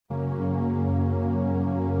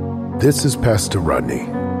This is Pastor Rodney.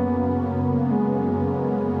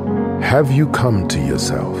 Have you come to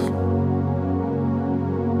yourself?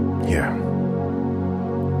 Yeah.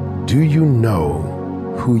 Do you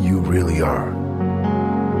know who you really are?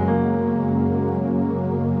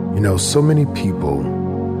 You know, so many people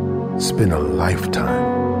spend a lifetime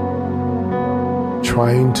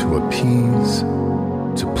trying to appease,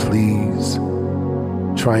 to please,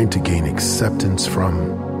 trying to gain acceptance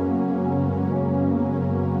from,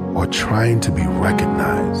 or trying to be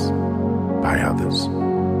recognized by others,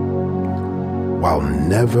 while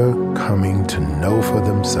never coming to know for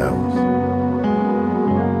themselves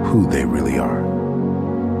who they really are.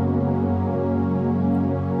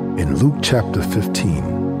 In Luke chapter 15,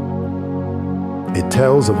 it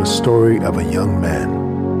tells of a story of a young man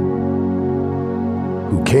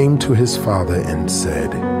who came to his father and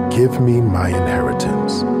said, "Give me my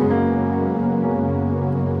inheritance."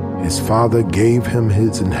 His father gave him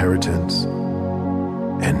his inheritance,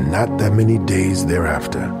 and not that many days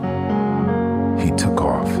thereafter, he took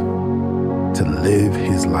off to live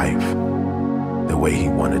his life the way he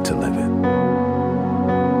wanted to live it.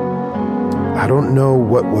 I don't know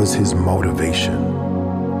what was his motivation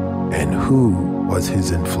and who was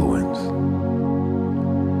his influence,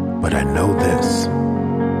 but I know this,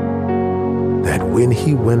 that when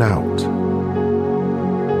he went out,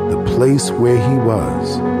 the place where he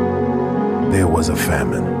was, there was a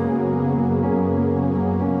famine.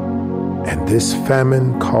 And this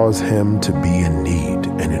famine caused him to be in need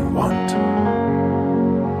and in want.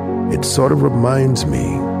 It sort of reminds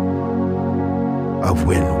me of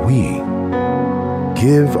when we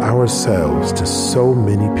give ourselves to so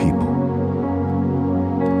many people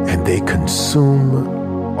and they consume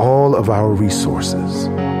all of our resources.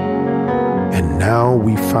 And now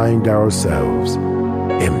we find ourselves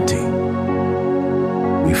empty.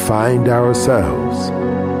 We find ourselves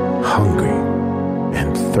hungry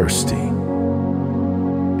and thirsty,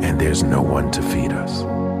 and there's no one to feed us.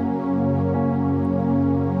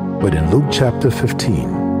 But in Luke chapter 15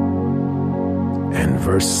 and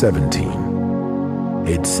verse 17,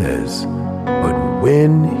 it says, "But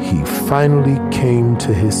when he finally came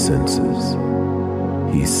to his senses,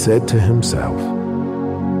 he said to himself,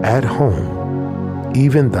 'At home,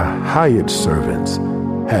 even the hired servants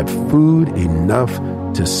have food enough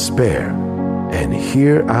to spare, and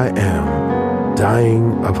here I am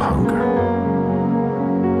dying of hunger.'"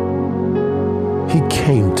 He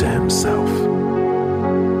came to himself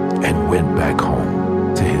and went back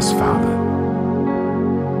home to his father.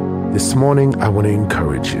 This morning, I want to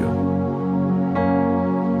encourage you.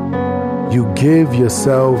 You give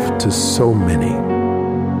yourself to so many.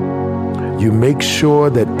 You make sure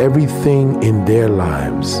that everything in their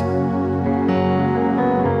lives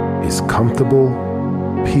is comfortable,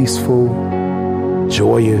 peaceful,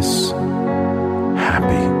 joyous,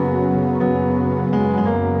 happy.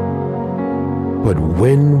 But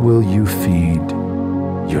when will you feed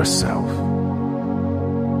yourself?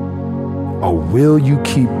 Or will you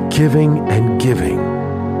keep giving and giving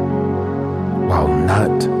while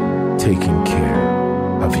not taking care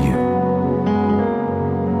of you?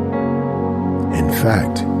 In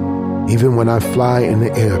fact, even when I fly in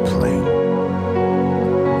the airplane,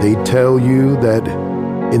 they tell you that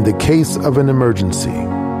in the case of an emergency,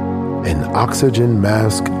 an oxygen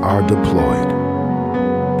mask are deployed.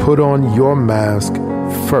 Put on your mask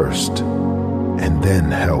first and then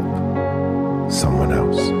help someone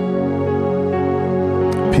else.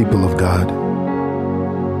 People of God,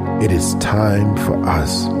 it is time for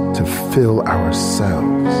us to fill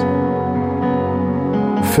ourselves.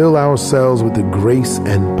 Fill ourselves with the grace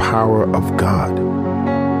and power of God,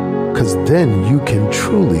 because then you can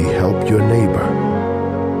truly help your neighbor.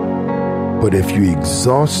 But if you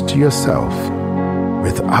exhaust yourself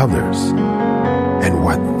with others and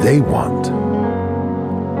what they want,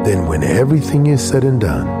 then when everything is said and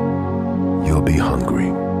done, you'll be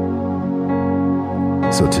hungry.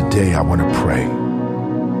 So today I want to pray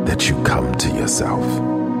that you come to yourself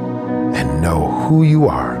and know who you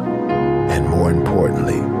are, and more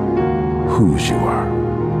importantly, whose you are.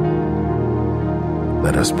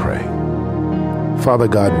 Let us pray. Father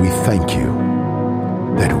God, we thank you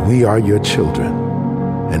that we are your children.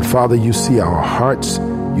 And Father, you see our hearts,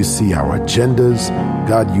 you see our agendas.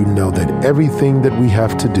 God, you know that everything that we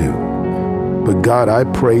have to do. But God, I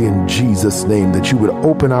pray in Jesus' name that you would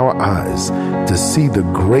open our eyes to see the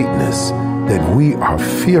greatness that we are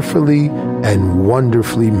fearfully and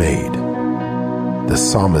wonderfully made. The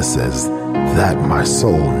psalmist says, "That my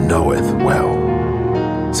soul knoweth well."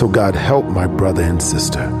 So God, help my brother and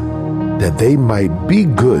sister, that they might be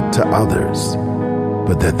good to others,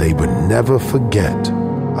 but that they would never forget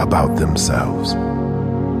about themselves.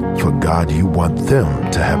 For God, you want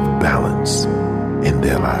them to have balance in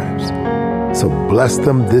their lives. So bless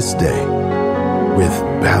them this day with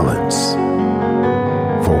balance.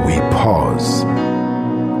 For we pause,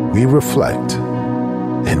 we reflect,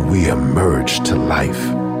 and we emerge to life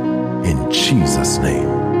in Jesus' name.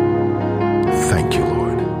 Thank you,